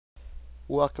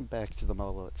Welcome back to the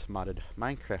Malevolence modded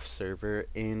Minecraft server,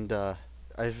 and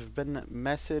I've been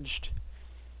messaged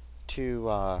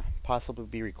to possibly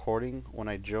be recording when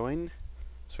I join.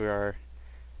 So we are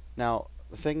now.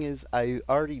 The thing is, I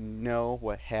already know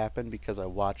what happened because I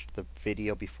watched the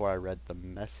video before I read the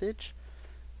message,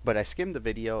 but I skimmed the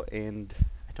video and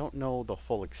I don't know the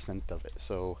full extent of it.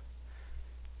 So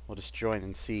we'll just join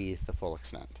and see the full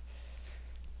extent.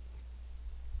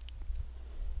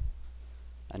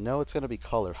 I know it's going to be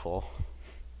colorful.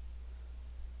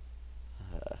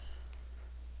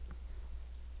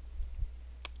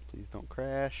 Please don't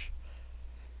crash.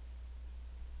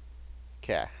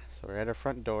 Okay, so we're at our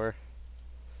front door.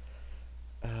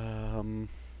 Gonna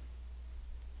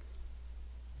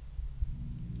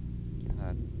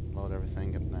load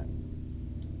everything, getting that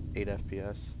 8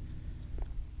 FPS.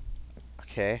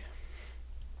 Okay.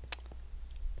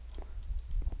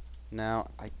 Now,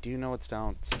 I do know it's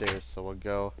downstairs, so we'll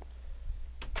go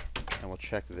and we'll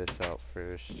check this out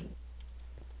first.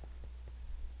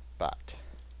 But,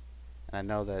 and I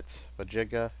know that's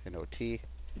Bajiga and OT.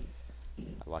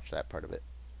 I watched that part of it.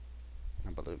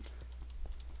 And Balloon.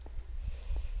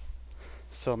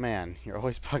 So man, you're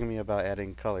always bugging me about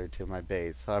adding color to my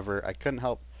base. However, I couldn't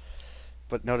help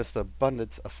but notice the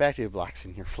abundance of factory blocks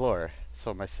in your floor.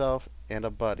 So myself and a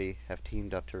buddy have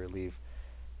teamed up to relieve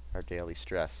our daily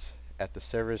stress at the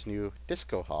server's new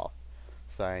disco hall.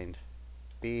 Signed,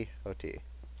 B.O.T.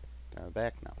 Now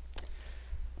back now.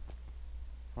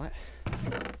 What?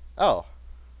 Oh.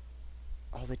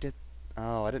 Oh, they did.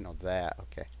 Oh, I didn't know that.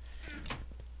 Okay.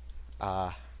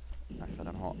 I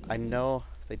know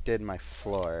they did my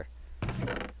floor,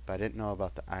 but I didn't know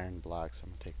about the iron blocks, so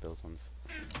I'm gonna take those ones.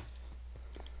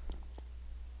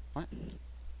 What?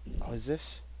 Oh, is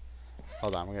this?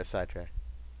 Hold on, we're gonna sidetrack.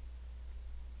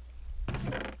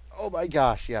 Oh my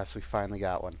gosh, yes, we finally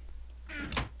got one.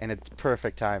 And it's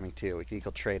perfect timing too. We can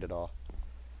equal trade it all.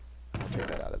 I'll take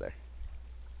that out of there.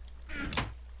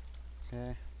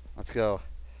 Okay, let's go.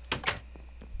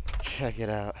 Check it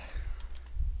out.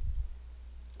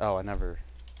 Oh,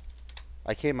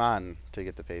 I came on to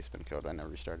get the basement code. I never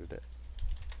restarted it.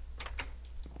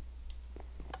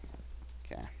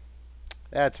 Okay.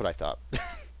 That's what I thought.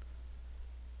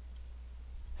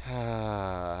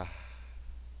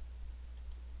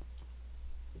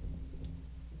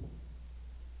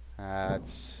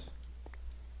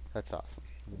 That's awesome.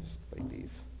 Let me just like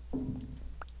these.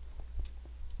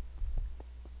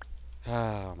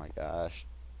 Oh my gosh.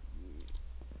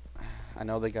 I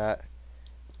know they got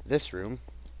this room.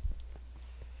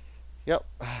 Yep.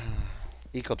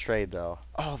 Equal trade though.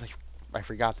 Oh, I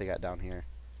forgot they got down here.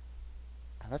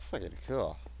 Oh, that's looking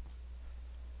cool.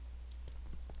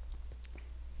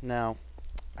 Now,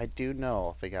 I do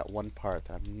know they got one part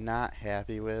that I'm not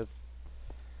happy with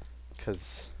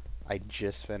because I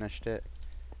just finished it,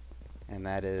 and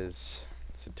that is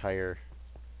this entire...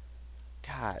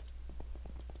 God.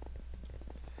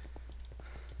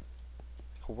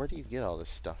 Where do you get all this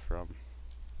stuff from?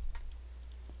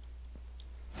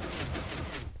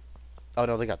 Oh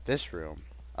no, they got this room.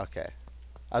 Okay.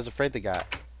 I was afraid they got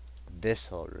this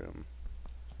whole room.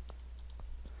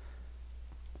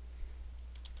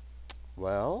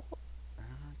 Well,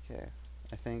 okay.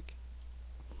 I think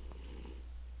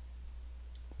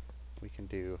we can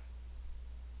do...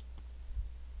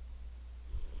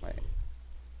 Wait.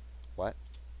 What?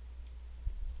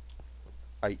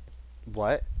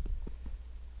 What?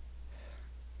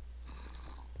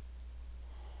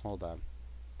 Hold on.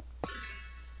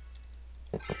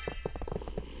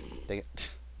 Dang it.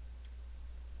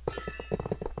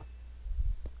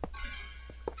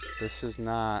 This is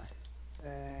not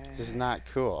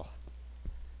cool.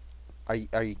 Are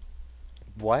you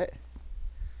what?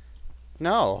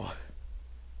 No.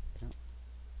 No.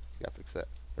 Gotta fix it.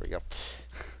 There we go.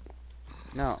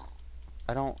 No.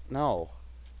 I don't know.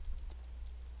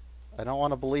 I don't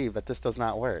want to believe that this does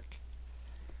not work.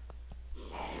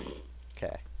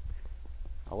 Okay.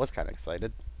 I was kind of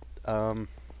excited. I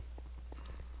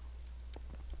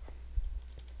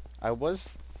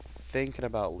was thinking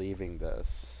about leaving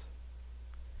this.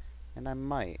 And I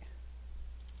might.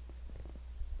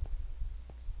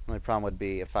 The only problem would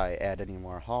be if I add any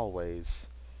more hallways,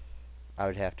 I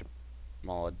would have to,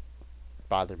 well, it'd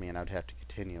bother me and I would have to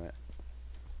continue it.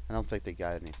 I don't think they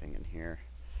got anything in here.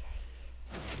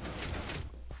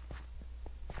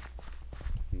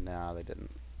 No, they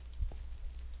didn't.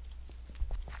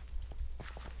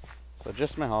 So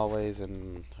just my hallways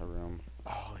and a room.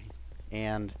 Oh,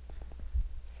 and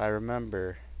if I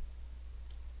remember,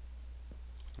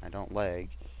 I don't lag,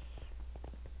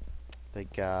 they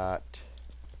got...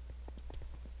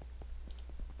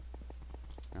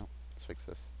 No, Let's fix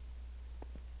this.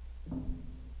 There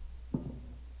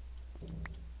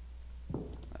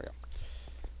we go.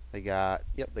 They got,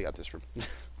 yep, they got this room.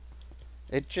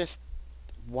 It just,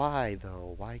 why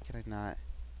though? Why can I not?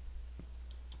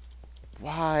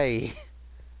 Why?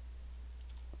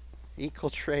 Equal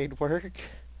trade work?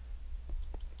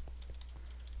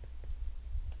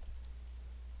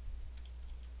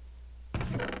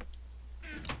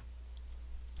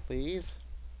 Please?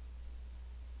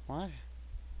 Why?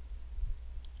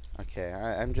 Okay,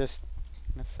 I'm just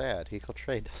sad. Equal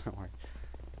trade doesn't work.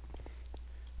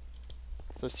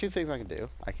 So there's two things I can do.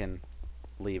 I can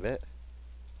leave it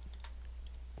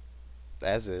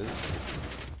as is,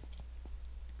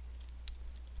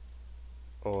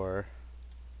 or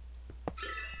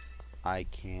I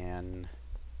can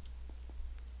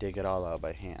dig it all out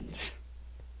by hand.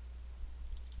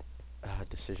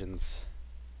 Decisions.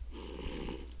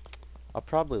 I'll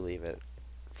probably leave it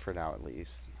for now at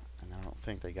least. And I don't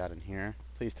think they got in here.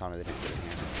 Please tell me they didn't get in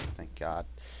here. Thank God.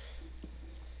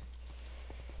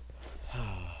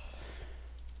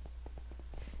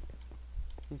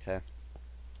 Okay.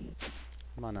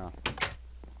 Come on now.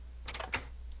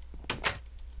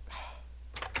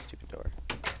 Stupid door.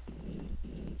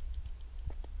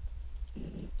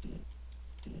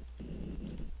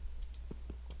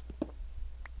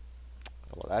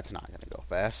 Well, that's not gonna go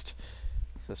fast.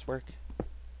 Does this work?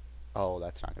 Oh,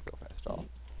 that's not gonna go fast at all.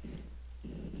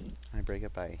 Can I break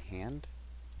it by hand?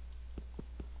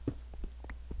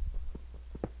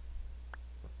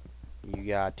 You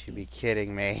got to be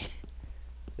kidding me.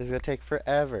 This is gonna take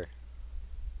forever.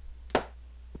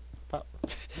 Pop.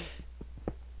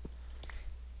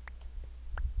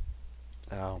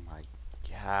 Oh my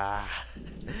God.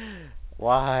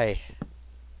 Why?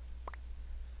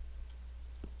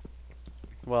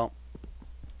 Well,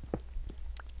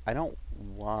 I don't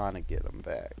want to get them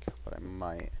back, but I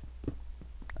might.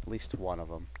 At least one of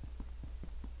them.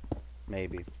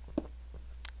 Maybe.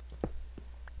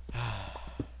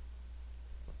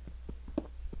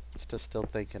 Still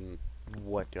thinking,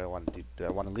 what do I want to do? Do I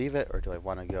want to leave it, or do I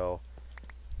want to go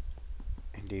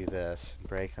and do this?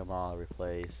 Break them all,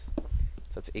 replace.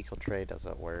 So it's equal trade,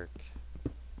 doesn't work.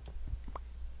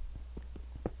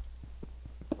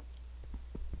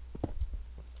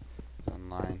 It's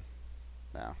online.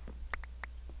 No.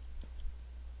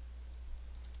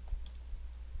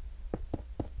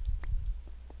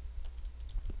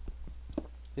 At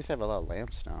least I have a lot of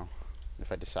lamps now,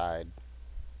 if I decide.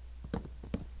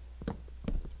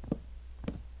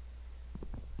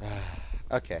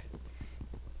 Okay.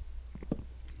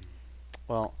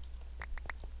 Well,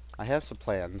 I have some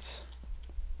plans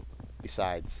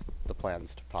besides the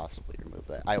plans to possibly remove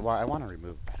that. I want to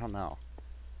remove it. I don't know.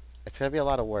 It's going to be a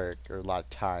lot of work, or a lot of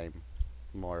time,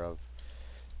 more of,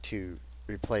 to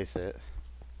replace it.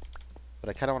 But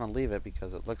I kind of want to leave it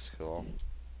because it looks cool.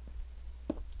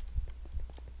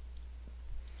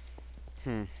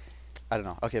 I don't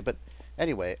know. Okay, but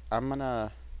anyway, I'm going to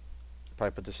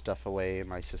probably put this stuff away in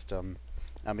my system.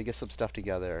 I'm going to get some stuff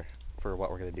together for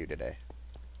what we're going to do today.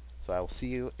 So I will see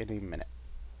you in a minute.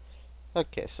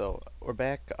 Okay, so we're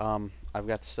back. I've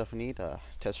got the stuff we need. A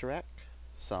tesseract,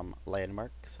 some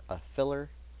landmarks, a filler,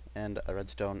 and a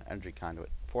redstone energy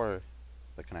conduit for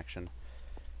the connection.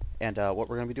 And what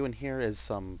we're going to be doing here is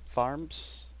some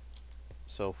farms.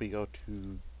 So if we go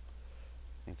to,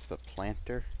 it's the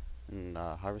planter and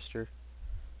harvester.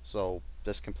 So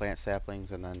this can plant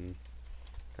saplings, and then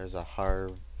there's a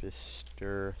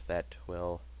harvester that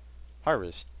will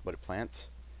harvest what it plants.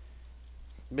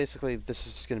 Basically, this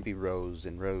is going to be rows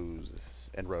and rows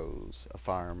and rows of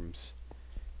farms.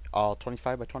 All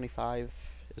 25 by 25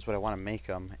 is what I want to make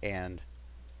them, and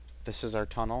this is our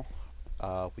tunnel.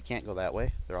 We can't go that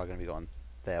way. They're all going to be going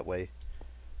that way.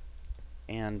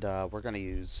 And we're going to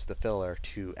use the filler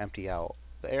to empty out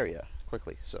the area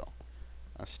quickly. So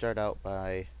I'll start out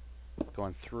by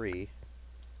going 3.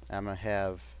 I'm going to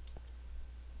have,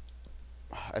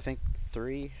 I think,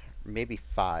 3, maybe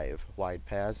 5 wide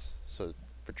paths, so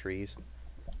for trees.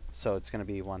 So it's going to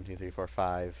be 1, 2, 3, 4,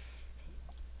 5,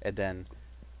 and then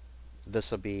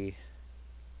this will be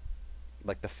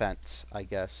like the fence, I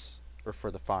guess, or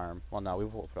for the farm. Well, no, we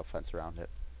won't put a fence around it.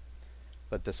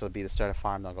 But this will be the start of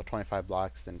farm. They'll go 25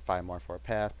 blocks, then 5 more for a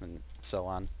path, and so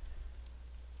on.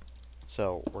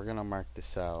 So we're gonna mark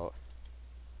this out,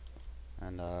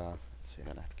 and let's see, I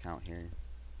gotta have to count here.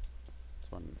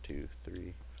 It's 1, 2,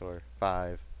 3, 4,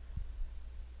 5.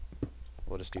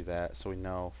 We'll just do that so we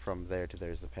know from there to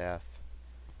there's the path.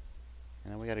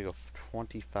 And then we gotta go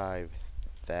 25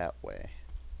 that way.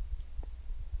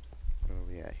 What are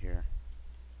we at here?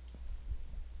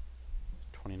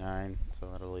 29, so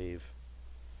that'll leave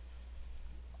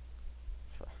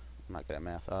I'm not good at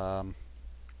math. It's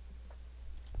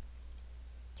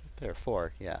right there,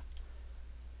 4, yeah.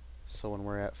 So when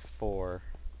we're at 4,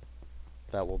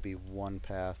 that will be one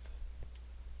path.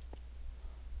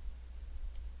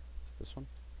 This one?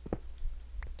 To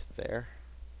there,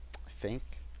 I think.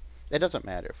 It doesn't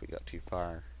matter if we go too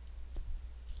far.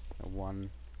 1.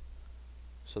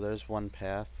 So there's one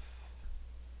path.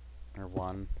 Or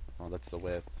 1. Oh, that's the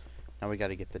width. Now we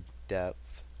gotta get the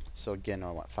depth. So again,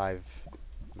 I want 5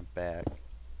 in the back.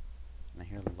 And I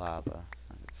hear lava. It's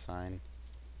not a good sign.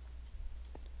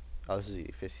 Oh, this is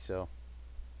 50, so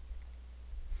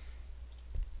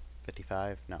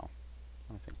 55? No. I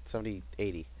don't think 70,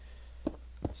 80.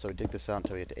 So we dig this out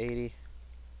until we get to 80.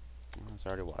 Oh, there's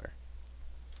already water.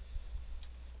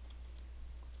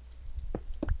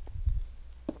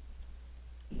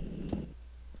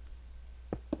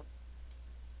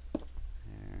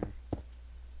 There.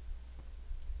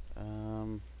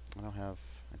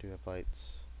 I do have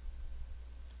lights.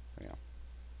 There we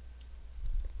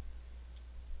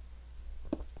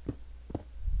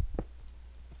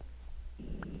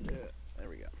go. There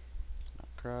we go. Now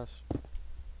across.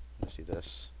 Let's do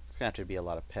this. It's gonna have to be a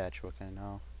lot of patchwork, I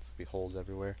know. It's gonna be holes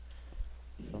everywhere.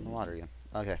 Fill in the water again.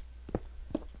 Okay.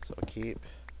 So keep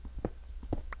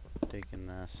digging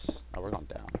this. Oh, we're going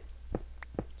down.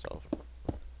 So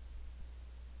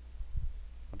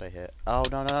what'd I hit? Oh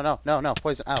no no no no no no!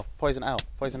 Poison! Ow! Poison! Ow!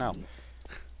 Poison! Ow!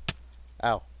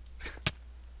 Ow!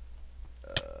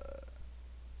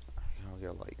 I'll get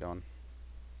a light going.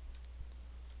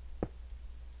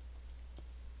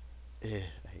 I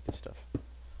hate this stuff.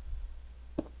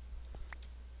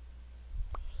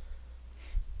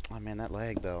 Oh man, that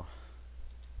lag though.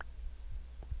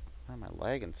 Why am I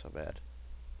lagging so bad?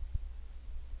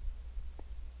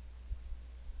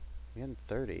 I'm getting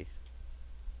 30.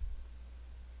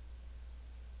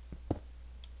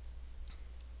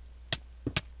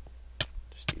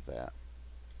 Just do that.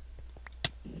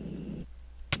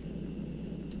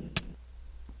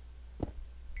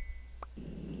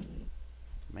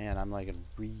 Man, I'm lagging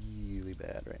really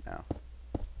bad right now.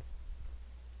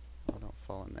 Oh, don't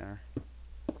fall in there.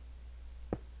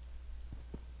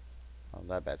 Oh,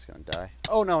 that bat's gonna die.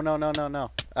 Oh no no no no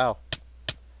no! Ow!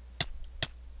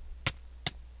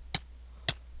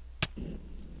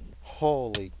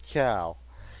 Holy cow!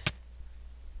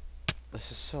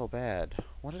 This is so bad.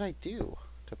 What did I do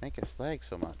to make it lag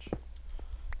so much?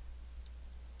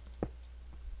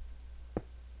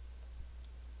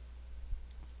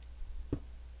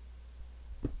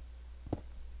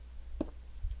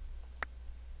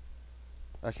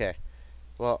 Okay.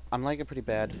 Well, I'm lagging pretty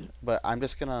bad, but I'm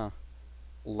just gonna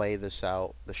lay this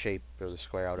out, the shape or the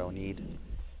square out I'll need,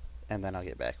 and then I'll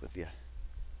get back with you.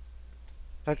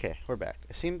 Okay, we're back.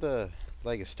 It seemed the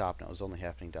lag has stopped and it was only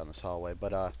happening down this hallway,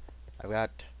 but I've got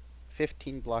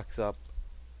 15 blocks up,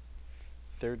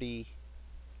 30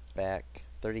 back,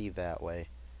 30 that way,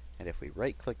 and if we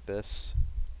right click this,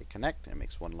 hit connect, it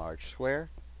makes one large square,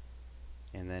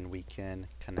 and then we can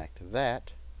connect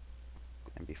that,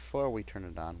 and before we turn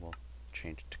it on, we'll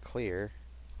change it to clear.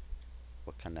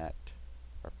 We'll connect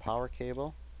our power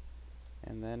cable,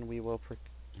 and then we will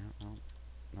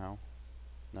no,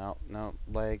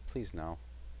 lag, please no.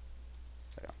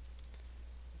 There we go.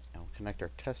 And we'll connect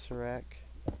our tesseract.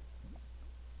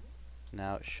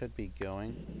 Now it should be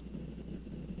going.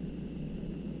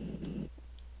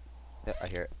 Yep, I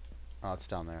hear it. Oh, it's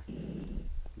down there.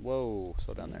 Whoa,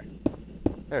 so down there.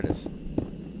 There it is.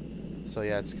 So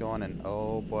yeah, it's going, and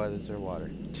oh boy, there's our water.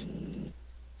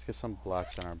 Let's get some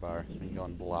blocks on our bar so we can go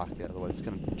and block it, otherwise it's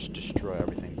going to just destroy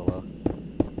everything below.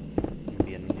 It can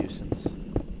be a nuisance.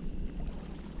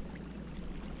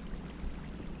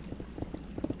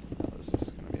 Oh, this is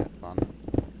going to be fun.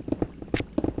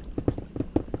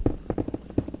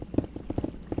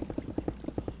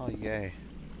 Oh yay.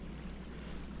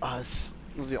 This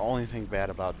is the only thing bad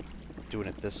about doing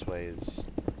it this way is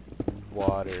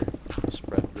water will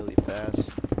spread really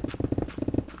fast.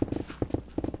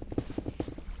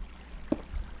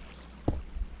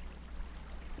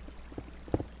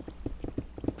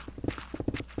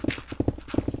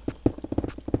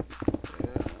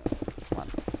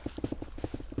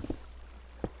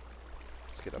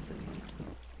 Get up and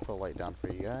put a light down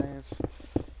for you guys.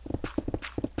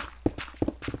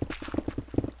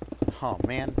 Oh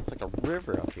man, it's like a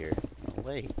river up here, a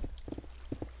lake.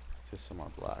 Just some more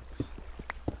blocks.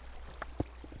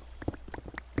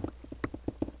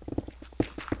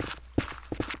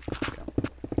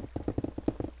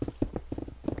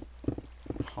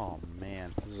 Oh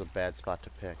man, this is a bad spot to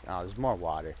pick. Oh, there's more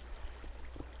water.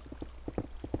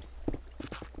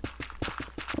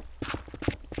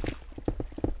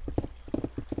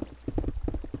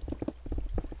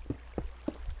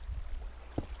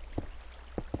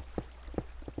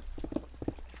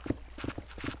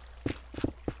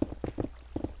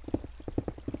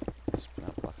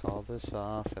 this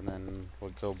off, and then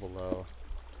we'll go below.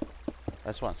 I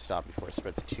just want to stop before it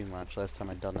spreads too much. Last time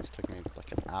I done this took me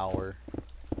like an hour.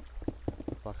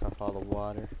 Fuck off all the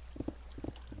water.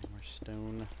 More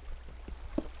stone.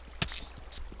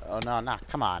 Oh no, no,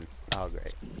 come on. Oh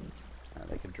great.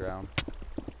 They could drown.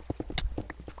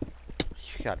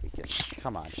 You gotta be kidding me.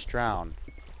 Come on, just drown.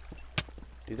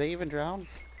 Do they even drown?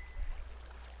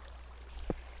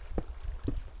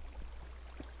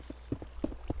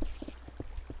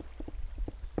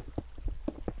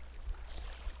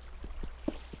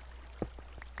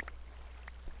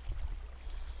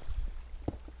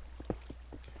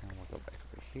 And we'll go back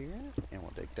over here, and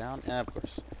we'll dig down, and of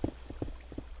course.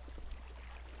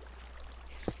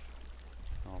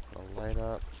 I'll put a light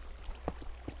up.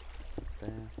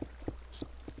 There.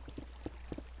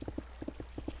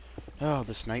 Oh,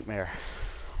 this nightmare.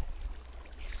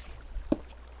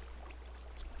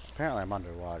 Apparently I'm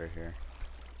underwater here.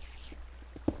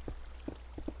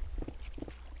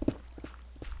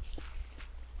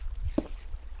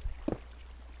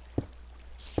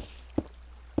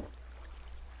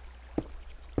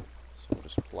 So we'll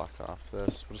just block off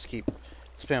this. We'll just keep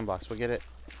spam blocks. We'll get it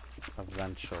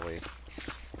eventually.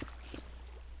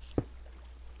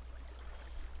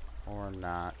 Or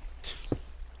not.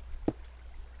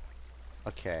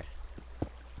 Okay.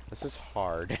 This is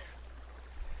hard.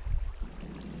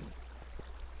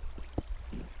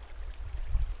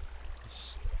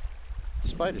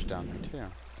 Spiders down there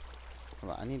too.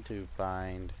 Hold on, I need to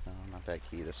bind. No, not that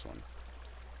key. This one.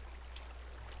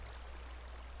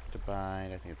 To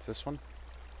bind. I think it's this one.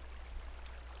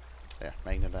 Yeah,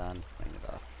 magnet on, magnet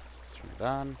off. Let's turn it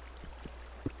on.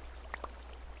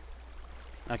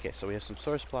 Okay, so we have some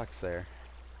source blocks there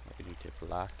that we need to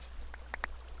block.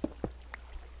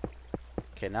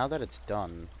 Okay, now that it's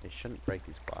done, they shouldn't break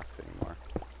these blocks anymore.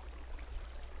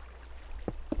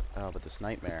 Oh, but this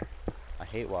nightmare. I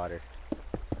hate water.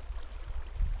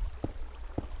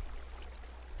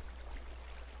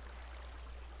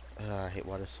 I hate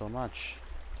water so much.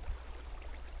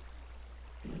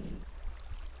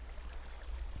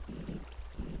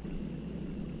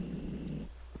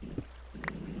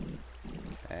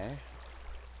 Okay.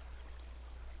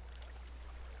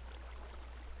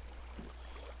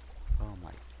 Oh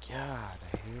my god,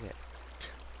 I hate it.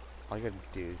 All you gotta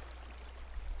do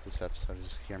this episode is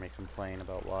just hear me complain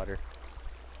about water.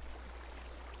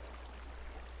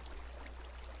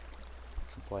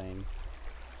 Complain.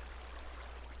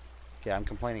 Yeah, I'm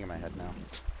complaining in my head now.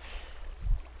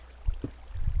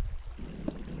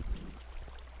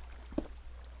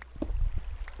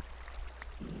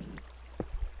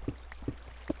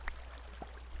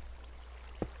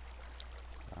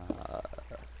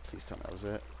 Please tell me that was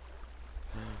it.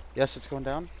 Yes, it's going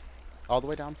down. All the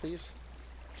way down, please.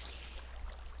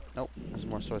 Nope, there's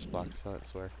more source blocks, I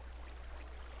swear.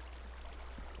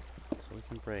 So we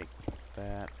can break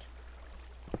that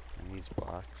and these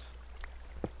blocks.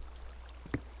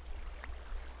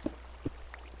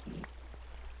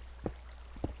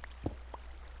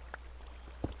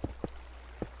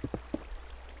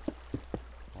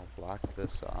 I'll block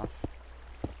this off.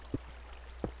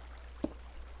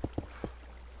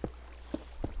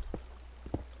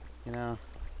 You know,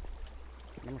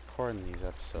 I'm recording these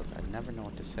episodes. I never know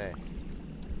what to say.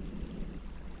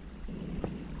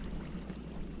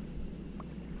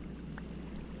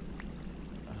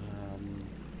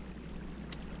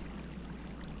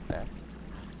 There.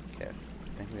 Okay, I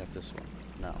think we got this one.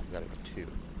 No, we gotta go two.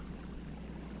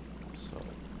 So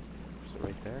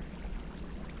right there.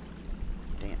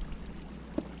 Damn.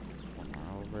 One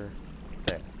more over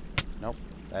there. Nope,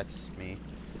 that's me.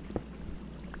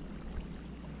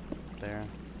 There.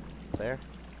 There.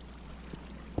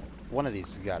 One of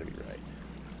these has got to be right.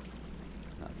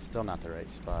 No, it's still not the right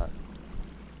spot.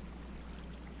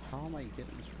 How am I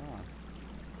getting this wrong?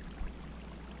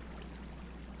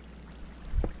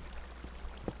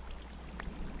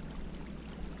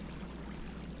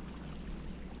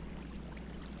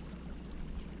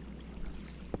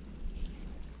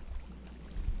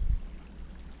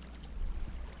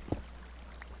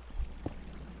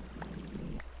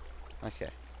 Okay,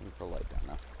 let me put a light down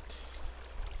now.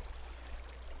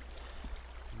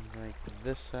 Break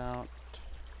this out.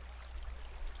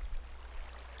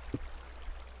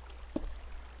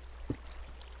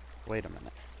 Wait a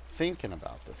minute. Thinking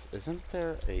about this, isn't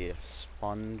there a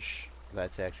sponge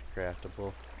that's actually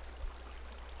craftable?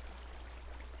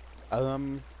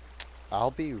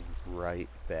 I'll be right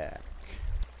back.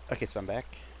 Okay, so I'm back,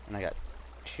 and I got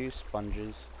two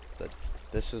sponges.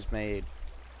 This is made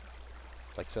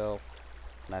like so,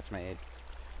 and that's made.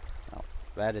 No,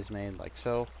 that is made like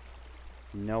so.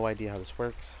 No idea how this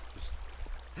works. Just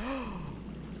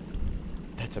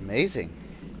That's amazing.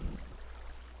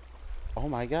 Oh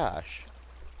my gosh.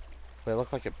 But it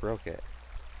looked like it broke it.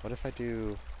 What if I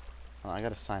do... Oh, I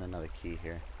gotta sign another key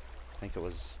here. I think it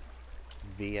was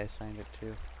V I signed it to.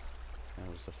 And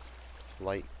it was the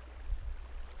flight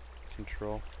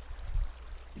control.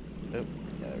 Oh,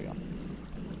 yeah, there we go.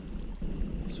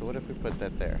 So what if we put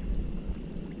that there?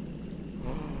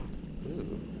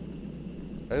 Ooh.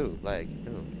 Ooh, leg.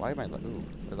 Ooh, why am I... Ooh,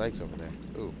 the leg's over there.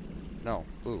 Ooh. No.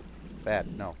 Ooh. Bad.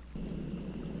 No. Can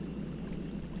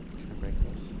I break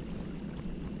this?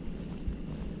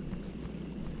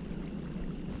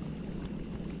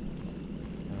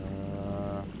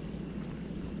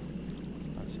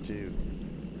 Let's do...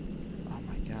 Oh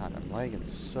my god, I'm lagging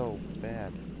so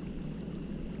bad.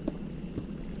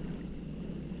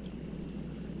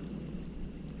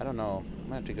 I don't know. I'm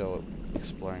gonna have to go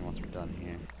exploring once we're done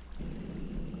here.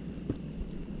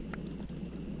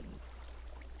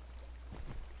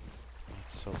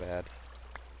 It's so bad.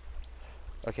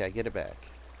 Okay, I get it back.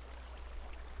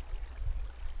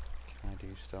 Can I do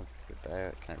stuff with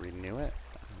that? Can I renew it?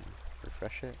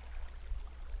 Refresh it?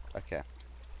 Okay.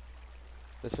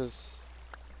 This is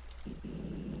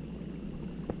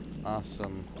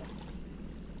awesome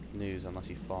news unless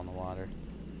you fall in the water.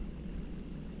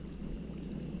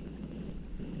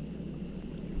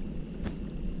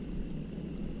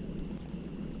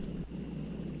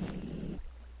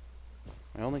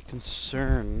 My only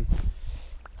concern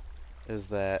is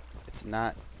that it's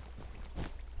not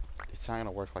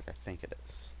gonna work like I think it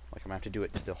is. Like I'm gonna have to do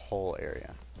it to the whole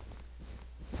area,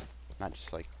 not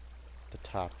just like the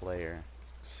top layer.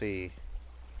 See?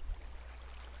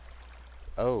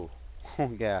 Oh,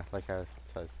 oh yeah, like it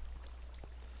says.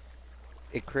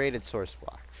 It created source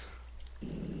blocks.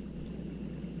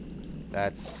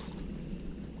 That's...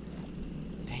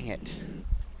 Dang it.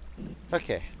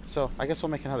 Okay, so I guess we'll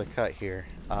make another cut here.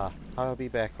 I'll be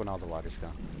back when all the water's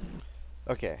gone.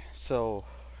 Okay, so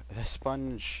the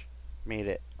sponge made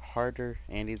it harder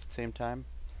and easy at the same time.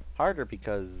 Harder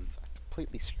because I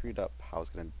completely screwed up how I was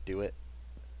going to do it.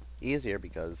 Easier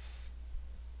because,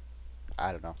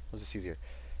 I don't know, it was just easier.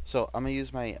 So I'm going to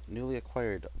use my newly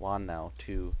acquired wand now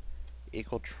to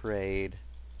equal trade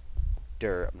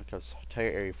dirt. I'm going to go this entire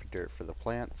area for dirt for the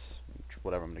plants,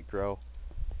 whatever I'm going to grow.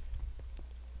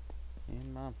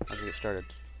 And I'll get started.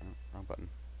 Oh, wrong button.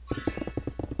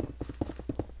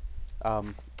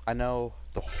 I know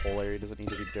the whole area doesn't need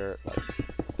to be dirt, like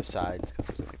the sides, because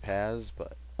there's going to be paths,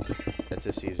 but it's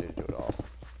just easier to do it all.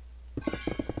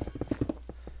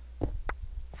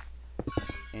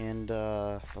 And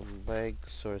the leg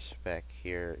source back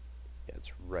here, yeah,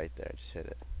 it's right there. I just hit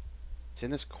it. It's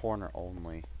in this corner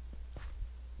only.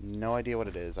 No idea what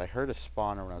it is. I heard a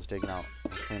spawner when I was digging out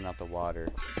and cleaning out the water,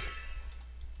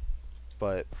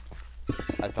 but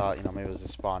I thought, you know, maybe it was a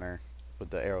spawner with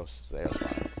the arrows. The arrow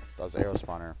spawner. That was the arrow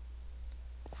spawner.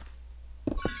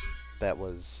 That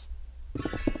was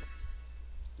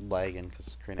lagging because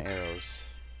it's creating arrows.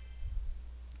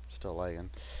 Still lagging.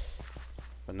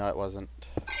 But no, it wasn't.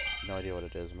 No idea what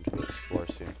it is. I'm going to go explore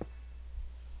soon.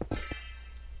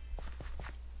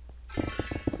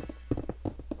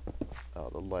 Oh,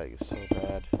 the lag is so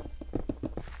bad.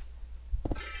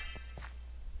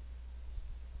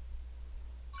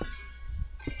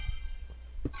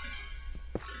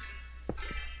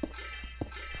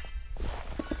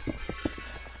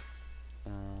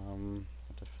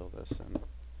 Have to fill this in.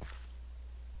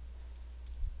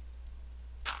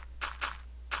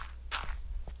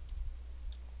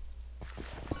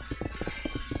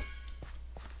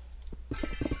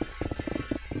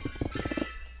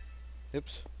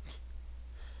 Oops.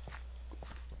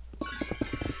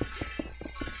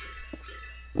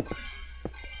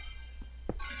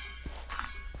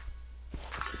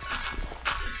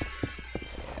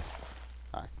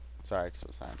 Hi. Sorry, I just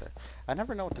was silent there. I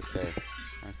never know what to say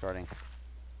when recording.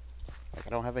 Like, I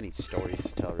don't have any stories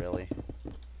to tell, really.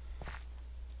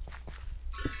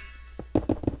 I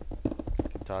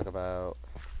can talk about...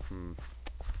 No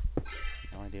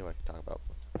idea what I can talk about.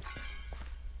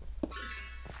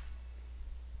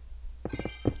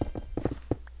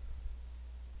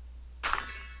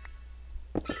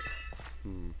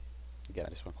 Again, I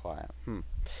just went quiet.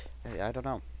 Hey, I don't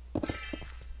know.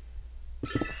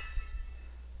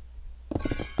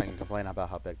 I can complain about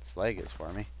how big this leg is for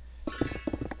me.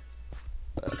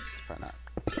 But it's probably not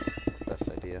the best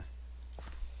idea.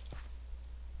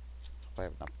 Hope I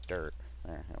have enough dirt.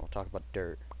 There, yeah, we'll talk about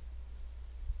dirt.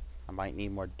 I might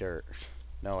need more dirt.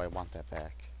 No, I want that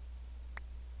back.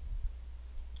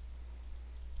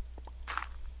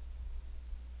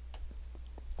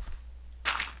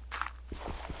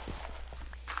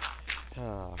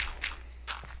 I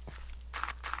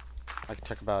could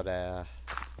talk about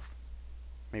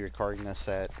me recording this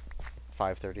at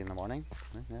 5:30 in the morning.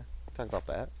 Yeah, talk about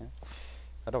that. Yeah,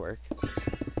 that'll work.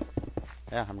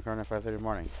 Yeah, I'm recording at 5:30 in the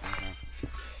morning.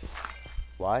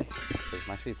 Why? Because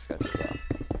my sleep schedule's off.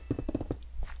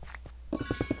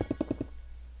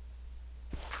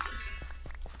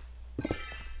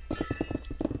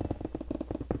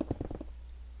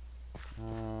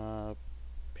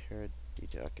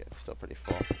 Okay, it's still pretty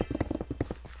full.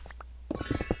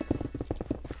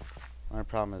 My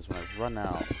problem is when I run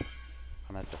out,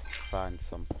 I'm gonna have to find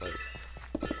some place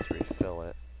to refill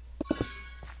it.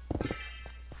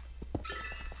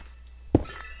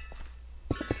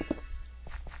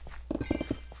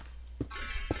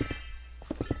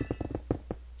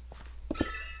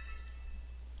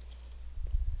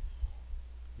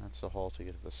 That's the hole to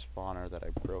get to the spawner that I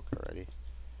broke already.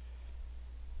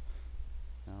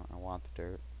 No, I want the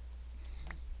dirt.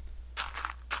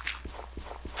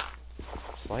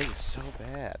 This light is so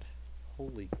bad.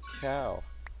 Holy cow.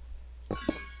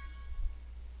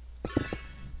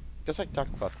 Just like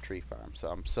talked about the tree farm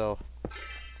some. So the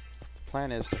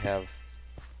plan is to have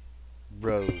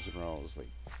rows and rows,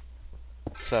 like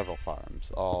several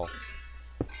farms, all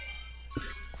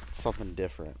something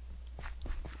different.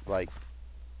 Like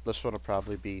this one will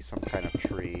probably be some kind of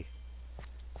tree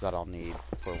that I'll need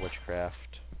for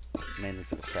witchcraft, mainly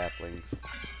for the saplings.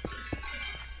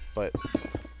 But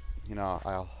you know,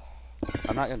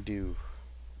 I'm not gonna do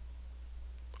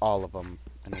all of them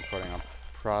in recording. I'll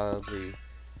probably,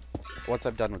 once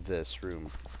I'm done with this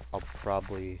room, I'll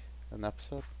probably an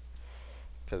episode,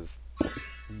 because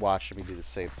watching me do the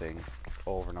same thing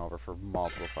over and over for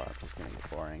multiple farms is gonna get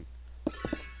boring.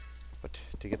 But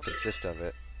to get the gist of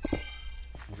it,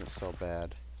 isn't so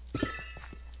bad.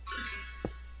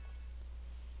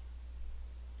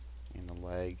 And the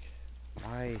leg,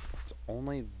 why? It's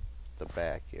only the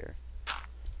back here.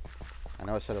 I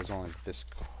know I said it was only this.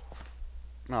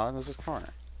 No, it was this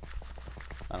corner.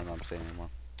 I don't know what I'm saying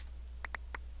anymore.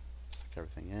 Stick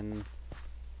everything in.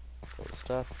 All the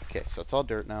stuff. Okay, so it's all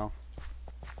dirt now.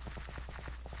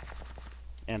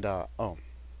 And oh, I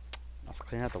was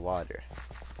clearing out the water.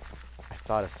 I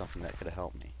thought of something that could have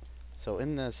helped me. So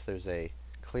in this, there's a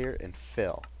clear and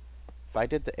fill. If I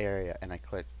did the area and I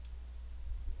click,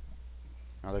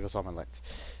 oh, there goes all my lights.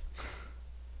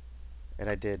 And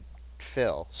I did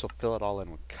fill, so fill it all in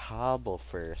with cobble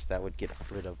first. That would get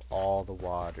rid of all the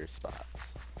water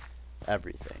spots,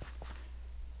 everything.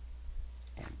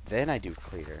 And then I do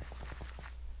clear,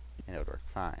 and it would work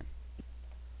fine.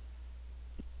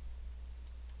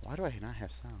 Why do I not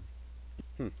have sound?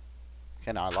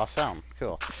 Okay, now I lost sound.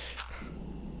 Cool.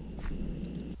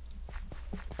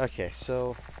 Okay,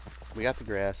 so we got the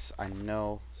grass. I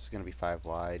know it's gonna be 5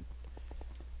 wide.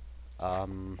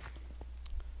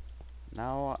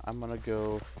 Now I'm gonna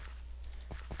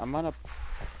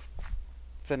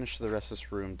finish the rest of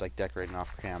this room, like decorating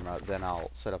off camera. Then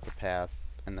I'll set up the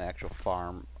path and the actual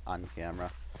farm on camera.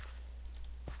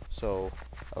 So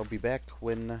I'll be back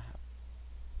when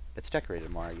it's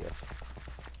decorated more, I guess.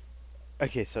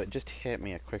 Okay, so it just hit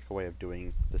me a quicker way of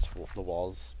doing this, the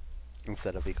walls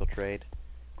instead of equal trade,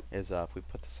 is if we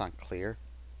put this on clear,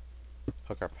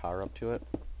 hook our power up to it,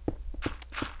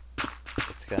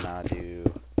 it's gonna do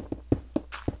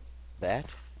that.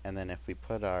 And then if we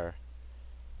put our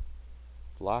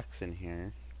blocks in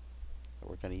here that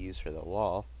we're going to use for the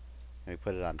wall, and we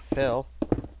put it on fill,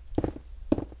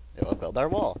 it will build our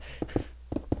wall.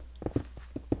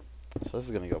 So this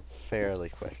is going to go fairly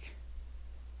quick.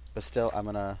 But still, I'm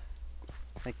going to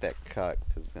make that cut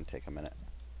because it's going to take a minute.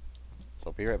 So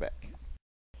I'll be right back.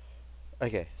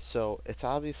 Okay, so it's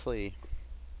obviously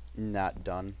not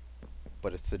done,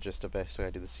 but it's just a best way.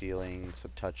 I do the ceiling,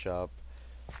 some touch up.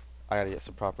 I gotta get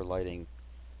some proper lighting.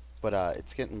 But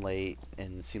it's getting late,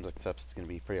 and it seems like this episode's going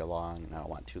to be pretty long, and I don't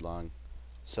want too long.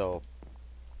 So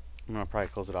I'm going to probably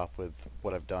close it off with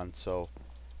what I've done. So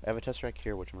I have a test rack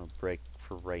here, which I'm going to break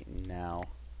for right now.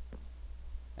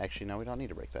 Actually, no, we don't need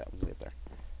to break that. We'll leave it there.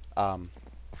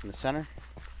 In the center,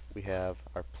 we have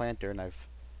our planter, and I've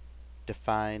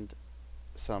defined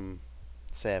some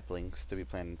saplings to be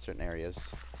planted in certain areas,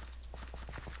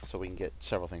 so we can get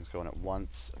several things going at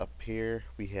once. Up here,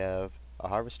 we have a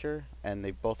harvester, and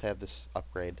they both have this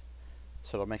upgrade,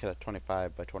 so it'll make it a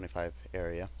 25 by 25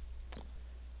 area.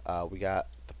 We got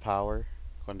the power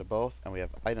going to both, and we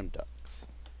have item ducts.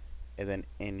 And then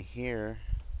in here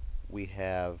we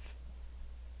have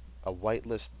a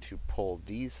whitelist to pull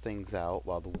these things out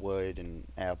while the wood and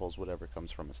apples, whatever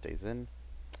comes from it, stays in.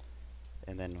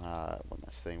 And then one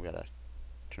last thing, we gotta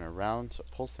turn it around so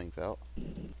it pulls things out.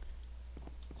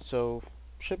 So,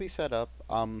 should be set up.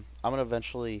 I'm gonna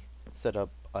eventually set up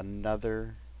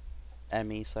another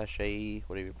ME/AE,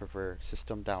 whatever you prefer,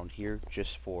 system down here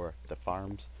just for the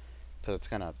farms, because it's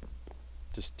gonna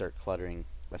just start cluttering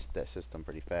that system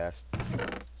pretty fast.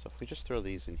 So if we just throw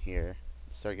these in here,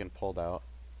 start getting pulled out,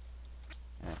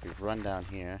 and if we run down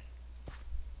here,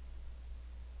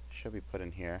 should be put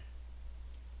in here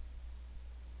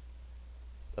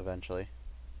eventually.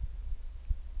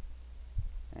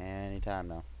 Anytime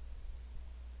now.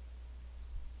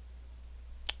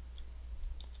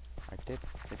 I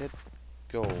did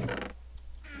go.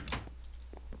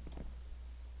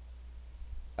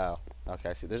 Oh, okay,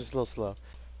 I see. They're just a little slow.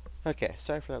 Okay,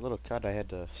 sorry for that little cut. I had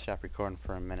to stop recording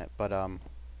for a minute, but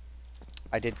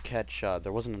I did catch,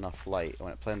 there wasn't enough light.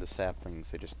 When it planted the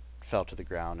saplings, they just fell to the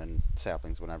ground and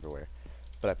saplings went everywhere.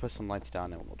 But I put some lights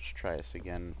down and we'll just try this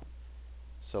again.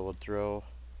 So we'll throw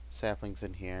saplings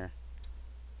in here.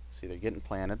 See, they're getting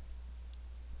planted.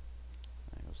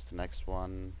 There goes the next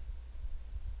one.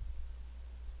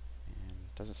 And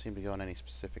it doesn't seem to go in any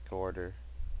specific order.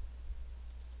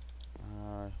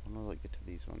 When will it get to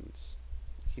these ones?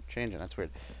 They keep changing, that's weird.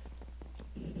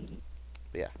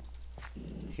 But yeah.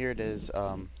 Here it is.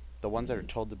 The ones that are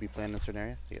told to be planted in a certain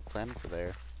area, they get planted. So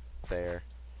there, there,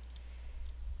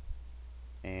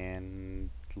 and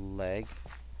leg,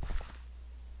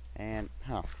 and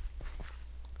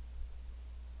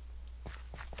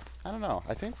I don't know.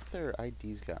 I think their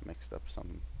IDs got mixed up.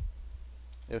 Something.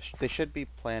 They should be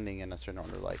planting in a certain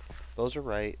order. Like those are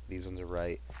right. These ones are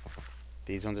right.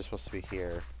 These ones are supposed to be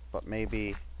here. But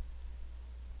maybe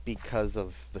because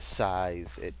of the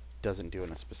size, it doesn't do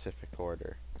in a specific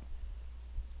order.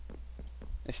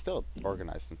 They still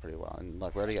organized them pretty well, and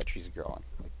look, we already got trees growing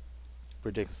like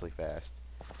ridiculously fast.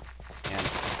 And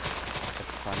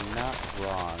if I'm not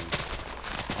wrong,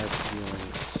 I have a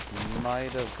feeling this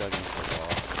might have dug into the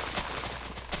wall.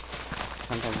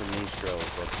 Sometimes when these grow,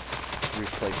 they'll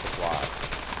replace the block.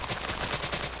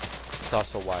 It's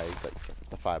also why like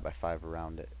the 5x5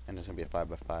 around it, and there's gonna be a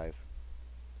 5x5,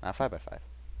 not 5x5,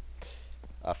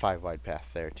 a 5 wide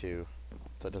path there too,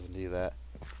 so it doesn't do that.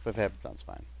 But if it happens, that's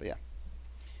fine. But yeah.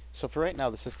 So for right now,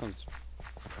 the system's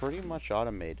pretty much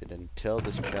automated until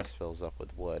this chest fills up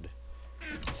with wood.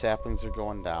 Saplings are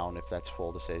going down if that's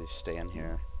full to stay in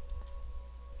here.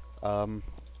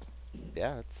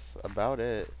 Yeah, that's about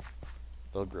it.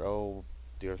 They'll grow,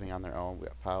 do everything on their own. We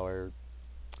got power.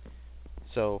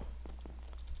 So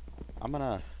I'm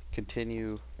gonna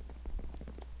continue.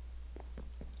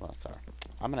 Well, sorry.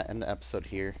 I'm gonna end the episode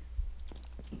here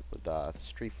with the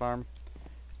street farm.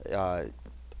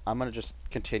 I'm gonna just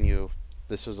continue.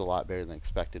 This was a lot better than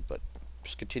expected, but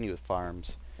just continue with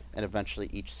farms, and eventually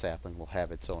each sapling will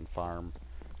have its own farm.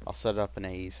 I'll set up an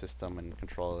AE system and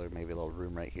controller, maybe a little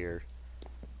room right here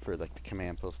for like the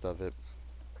command post of it.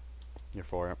 Here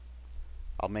for it.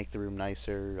 I'll make the room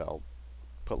nicer. I'll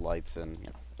put lights in. You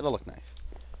know, it'll look nice.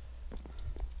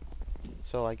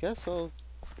 So I guess I'll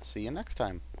see you next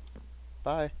time.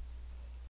 Bye.